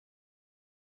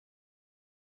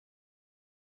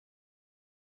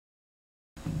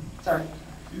Sorry.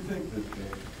 Do you think that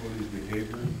Cody's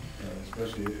behavior,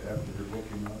 especially after her book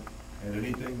came out, had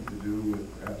anything to do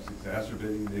with perhaps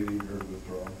exacerbating maybe her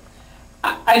withdrawal?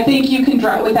 I think you can,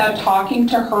 without talking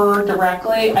to her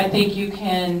directly, I think you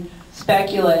can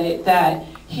speculate that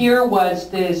here was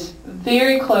this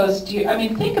very close to, I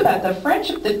mean, think about the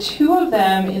friendship, the two of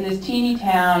them in this teeny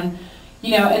town,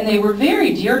 you know, and they were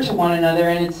very dear to one another,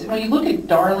 and it's, when you look at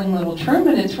Darling Little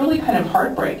Truman, it's really kind of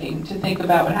heartbreaking to think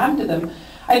about what happened to them.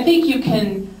 I think you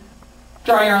can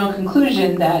draw your own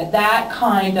conclusion that that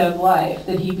kind of life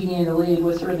that he began to lead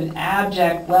was sort of an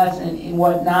abject lesson in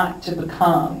what not to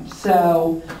become.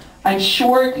 So I'm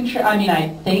sure it I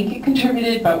think it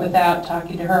contributed, but without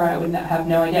talking to her, I would have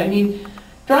no idea. I mean,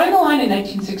 drawing a line in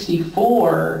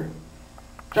 1964,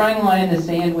 drawing a line in the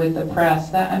sand with the press,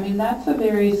 that's a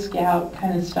very scout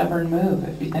kind of stubborn move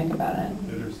if you think about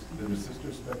it. Did her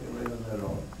sister speculate on that at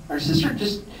all? Her sister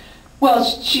just, well,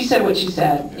 she said what she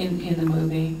said in the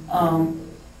movie.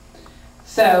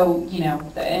 So, you know,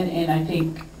 and I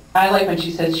think, I like when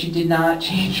she says she did not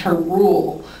change her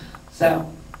rule.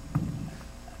 So,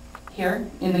 here,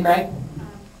 in the gray.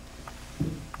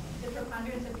 The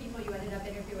preponderance of people you ended up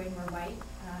interviewing were white,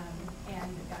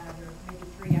 and there were maybe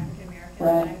 3 African Americans.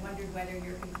 Right. And I wondered whether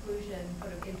your conclusion,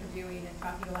 sort of interviewing and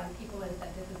talking to a lot of people, is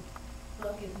that this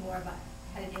book is more of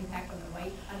had an impact on the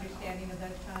white understanding of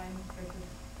those times versus.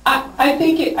 I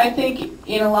think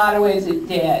in a lot of ways it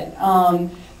did.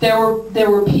 There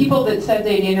were people that said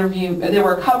they'd interview. There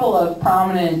were a couple of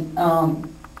prominent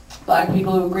black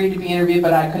people who agreed to be interviewed,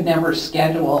 but I could never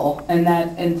schedule.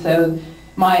 And so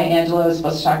Maya Angelou was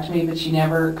supposed to talk to me, but she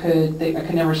never could. I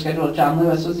could never schedule it. John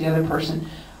Lewis was the other person.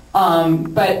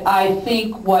 But I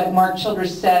think what Mark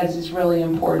Childress says is really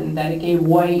important, that it gave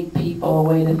white people a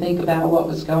way to think about what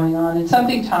was going on. And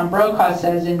something Tom Brokaw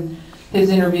says in his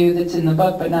interview that's in the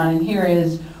book but not in here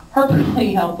is Harper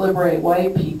Lee helped liberate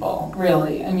white people,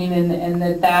 really. I mean, and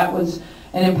that was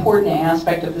an important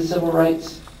aspect of the civil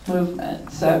rights movement.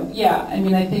 So yeah, I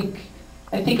mean, I think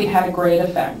it had a great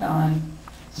effect on,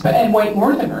 and white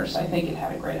Northerners, I think it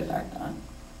had a great effect on.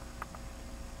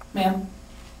 Ma'am?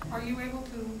 Are you able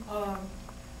to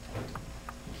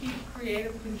keep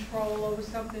creative control over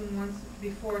something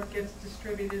before it gets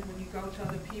distributed when you go to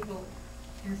other people?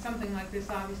 In something like this,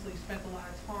 obviously you spent a lot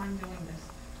of time doing this.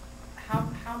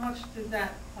 How much does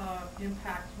that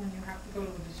impact when you have to go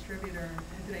to a distributor?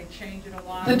 Do they change it a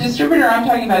lot? The distributor I'm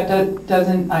talking about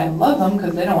doesn't, I love them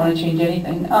because they don't want to change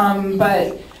anything.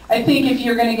 But I think if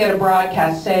you're going to get a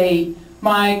broadcast, say,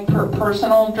 my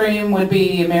personal dream would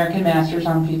be American Masters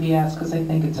on PBS, because I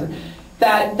think it's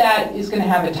that is going to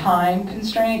have a time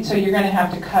constraint, so you're going to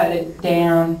have to cut it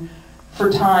down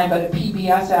for time. But a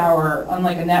PBS hour,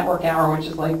 unlike a network hour, which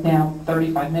is like now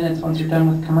 35 minutes once you're done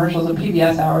with commercials, a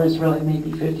PBS hour is really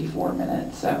maybe 54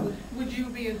 minutes. So. Would you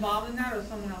be involved in that, or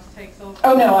someone else takes over?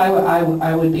 Oh no,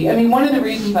 I would be. I mean, one of the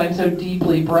reasons I'm so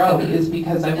deeply broke is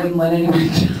because I wouldn't let anyone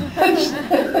touch.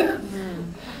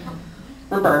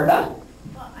 Roberta.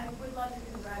 Well, I would love to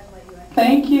congratulate you.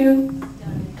 Thank you.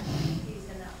 He's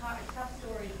in a tough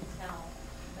story to tell,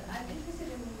 but I'm interested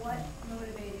in what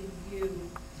motivated you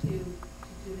to do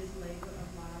this labor of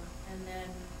love, and then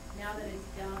now that it's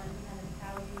done, kind of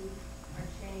how you are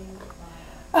changed by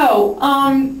it.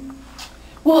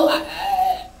 Well,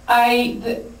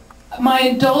 my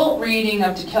adult reading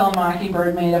of To Kill a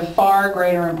Mockingbird made a far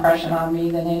greater impression on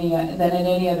me than at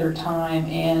any other time,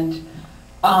 and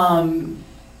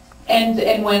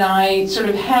when I sort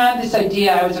of had this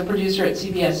idea, I was a producer at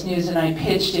CBS News, and I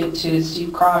pitched it to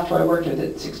Steve Croft, who I worked with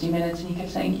at 60 Minutes, and he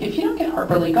kept saying, if you don't get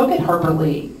Harper Lee, go get Harper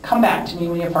Lee. Come back to me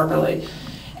when you have Harper Lee.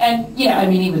 And, yeah, I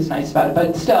mean, he was nice about it,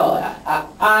 but still,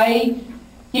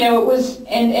 it was,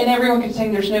 and everyone kept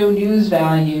saying there's no news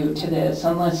value to this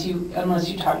unless you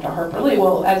talk to Harper Lee.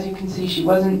 Well, as you can see, she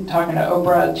wasn't talking to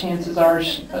Oprah. Chances are,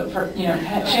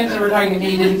 chances were talking to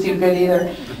me didn't seem good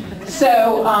either.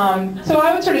 So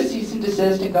I would sort of cease and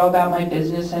desist and go about my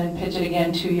business and pitch it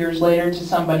again 2 years later to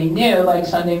somebody new. Like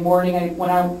Sunday morning, when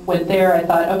I went there, I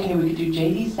thought, okay, we could do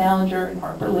J.D. Salinger and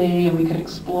Harper Lee, and we could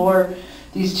explore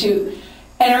these two.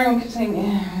 And everyone kept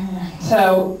saying,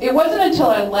 so it wasn't until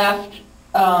I left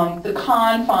the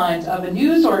confines of a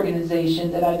news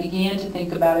organization that I began to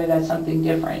think about it as something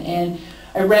different. And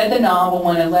I read the novel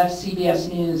when I left CBS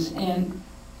News, and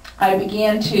I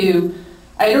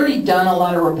had already done a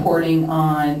lot of reporting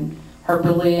on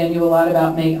Harper Lee. I knew a lot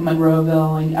about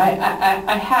Monroeville, and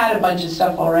I had a bunch of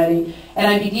stuff already. And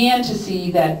I began to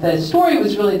see that the story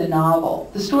was really the novel.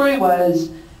 The story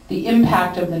was the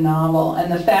impact of the novel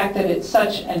and the fact that it's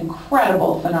such an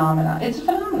incredible phenomenon. It's a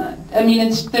phenomenon. I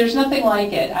mean, there's nothing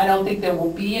like it. I don't think there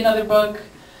will be another book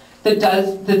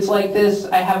that's like this.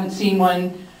 I haven't seen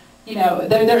one, you know,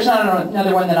 there's not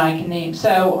another one that I can name.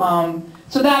 So,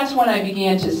 so that's when I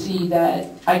began to see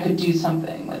that I could do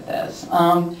something with this.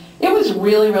 It was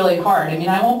really, really hard. I mean,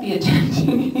 I won't be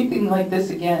attempting anything like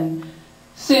this again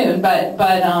soon, but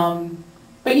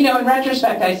you know, in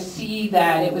retrospect, I see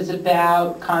that it was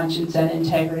about conscience and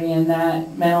integrity, and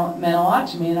that meant a lot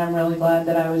to me, and I'm really glad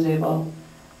that I was able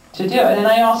to do it. And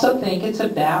I also think it's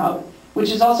about,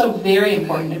 which is also very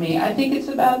important to me, I think it's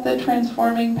about the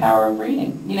transforming power of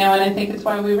reading, you know, and I think it's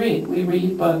why we read. We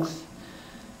read books,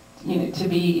 you know, to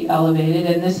be elevated,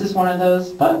 and this is one of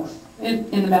those books in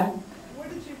the back. What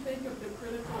did you think of the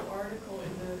critical article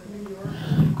in the New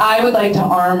Yorker? I would like to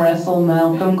arm wrestle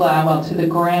Malcolm Gladwell to the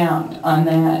ground on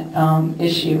that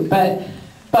issue, but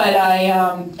I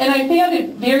and I found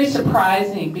it very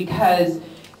surprising because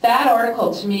that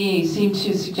article to me seemed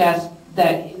to suggest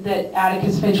that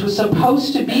Atticus Finch was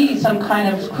supposed to be some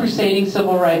kind of crusading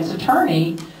civil rights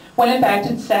attorney, when in fact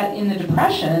it's set in the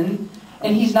Depression.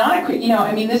 And he's not a, you know,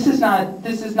 I mean, this is not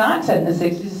set in the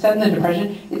 60s, it's set in the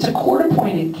Depression. It's a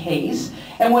court-appointed case.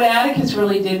 And what Atticus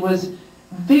really did was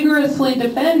vigorously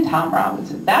defend Tom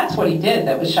Robinson. That's what he did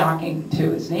that was shocking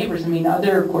to his neighbors. I mean,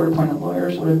 other court-appointed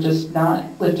lawyers would have just not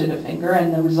lifted a finger,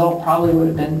 and the result probably would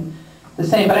have been the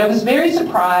same. But I was very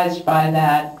surprised by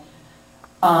that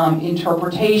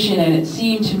interpretation, and it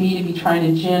seemed to me to be trying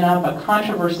to gin up a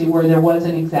controversy where there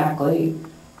wasn't exactly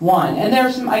one. And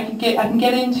there's some, I can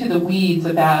get into the weeds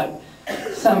about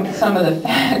some of the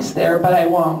facts there, but I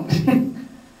won't.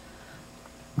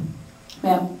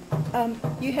 Ma'am?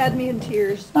 You had me in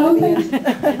tears. Oh, thanks.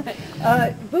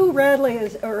 Boo Radley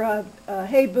is, or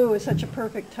Hey Boo is such a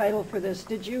perfect title for this.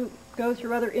 Did you go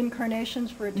through other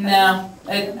incarnations for a title? No,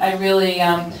 I really,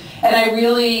 and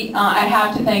I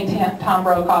have to thank Tom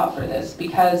Brokaw for this,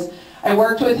 because I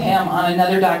worked with him on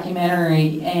another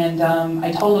documentary, and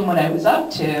I told him what I was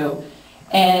up to,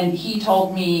 and he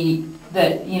told me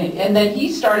that, you know, and then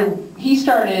he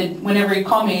started, whenever he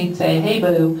called me, he'd say, "Hey,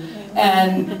 Boo,"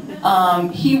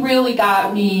 and he really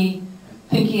got me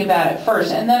thinking about it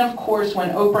first. And then, of course, when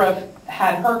Oprah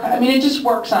had her, I mean, it just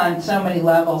works on so many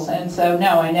levels, and so,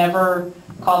 no, I never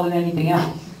called it anything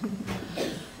else.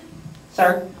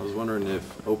 Sir? I was wondering if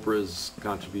Oprah's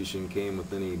contribution came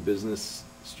with any business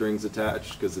strings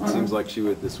attached, because it seems like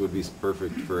this would be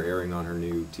perfect for airing on her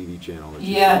new TV channel.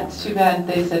 Yeah, it's too bad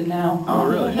they said no. Oh,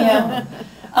 really? Yeah.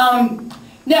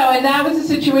 No, and that was a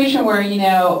situation where, you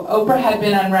know, Oprah had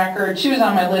been on record. She was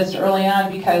on my list early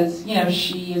on because, you know,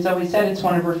 she has always said it's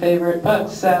one of her favorite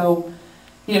books. So,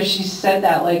 you know, she said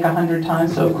that like 100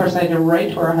 times. So, of course, I had to write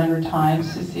to her 100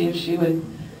 times to see if she would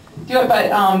do it. But,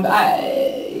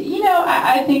 you know,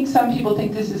 I think some people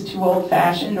think this is too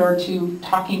old-fashioned or too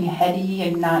talking heady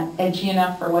and not edgy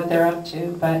enough for what they're up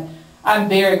to. But I'm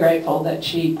very grateful that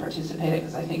she participated,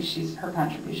 because I think her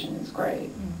contribution is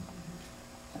great.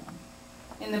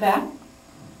 In the back?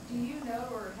 Do you know,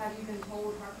 or have you been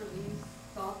told Harper Lee's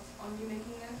thoughts on you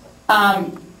making this?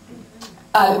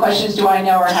 The question is, do I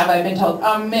know or have I been told?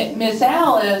 Miss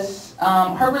Alice,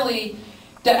 Harper Lee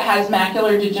has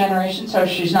macular degeneration, so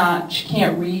she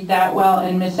can't read that well,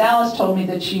 and Miss Alice told me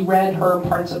that she read her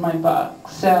parts of my book.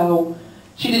 So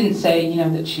she didn't say, you know,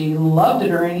 that she loved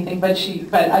it or anything, but she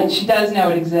does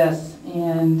know it exists,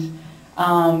 and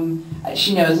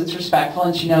she knows it's respectful,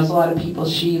 and she knows a lot of people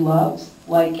she loves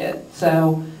like it.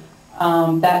 So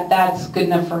that's good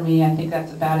enough for me. I think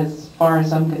that's about as far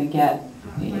as I'm going to get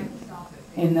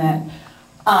in that.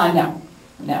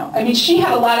 No. I mean, she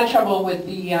had a lot of trouble with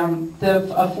the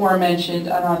aforementioned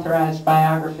unauthorized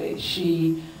biography.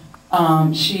 She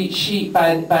called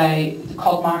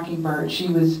Mockingbird. She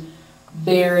was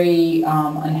very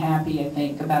unhappy, I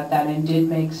think, about that, and did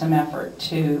make some effort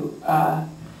to,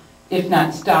 if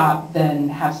not stop, then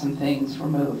have some things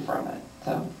removed from it.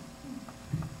 So,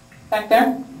 back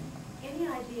there. Any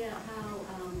idea how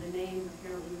the name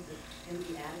apparently was going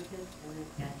to be Atticus and it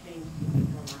got changed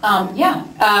to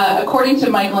Yeah, according to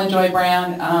Michael and Joy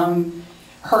Brown,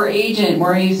 her agent,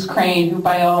 Maurice Crane, who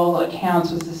by all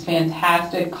accounts was this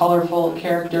fantastic, colorful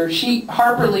character,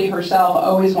 Harper Lee herself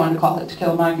always wanted to call it To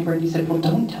Kill a Mockingbird. He said, well,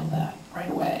 don't tell that right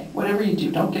away. Whatever you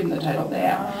do, don't give them the title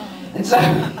now. And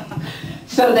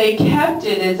so they kept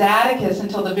it as Atticus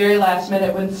until the very last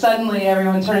minute, when suddenly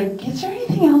everyone started, is there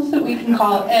anything else that we can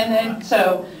call it? And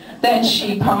then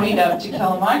she ponied up To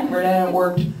Kill a Mockingbird, and it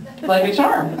worked like a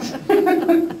charm.